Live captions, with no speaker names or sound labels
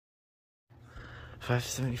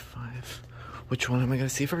575. Which one am I gonna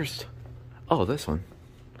see first? Oh, this one.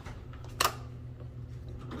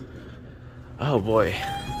 Oh boy.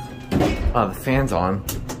 Oh, the fan's on.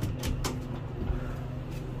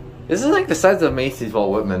 This is like the size of Macy's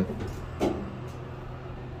Walt Whitman.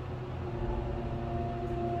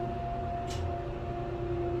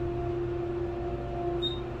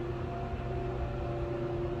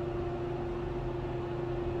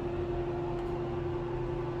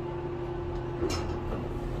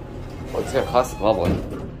 Oh, it's got classic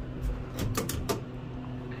leveling.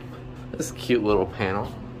 This cute little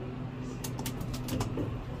panel.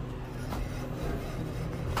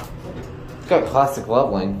 It's got classic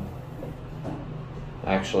leveling.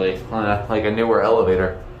 Actually, like a newer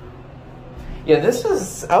elevator. Yeah, this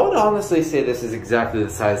is, I would honestly say this is exactly the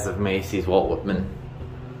size of Macy's Walt Whitman.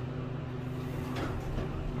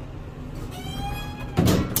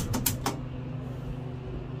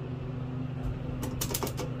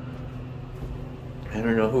 I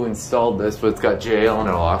don't know who installed this, but it's got JL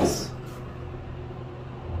interlocks.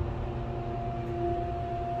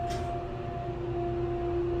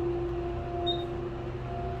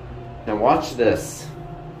 Now watch this.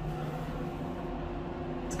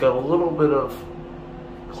 It's got a little bit of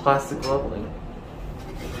classic leveling.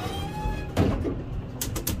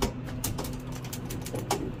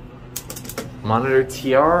 Monitor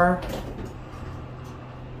TR.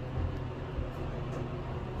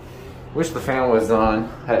 Wish the fan was on.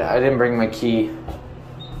 I didn't bring my key.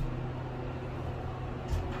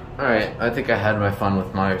 Alright, I think I had my fun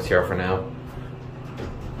with my TR for now.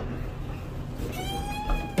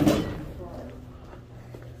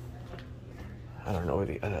 I don't know where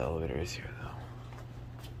the other elevator is here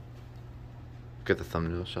though. Get the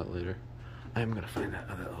thumbnail shot later. I am gonna find that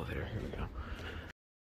other elevator. Here we go.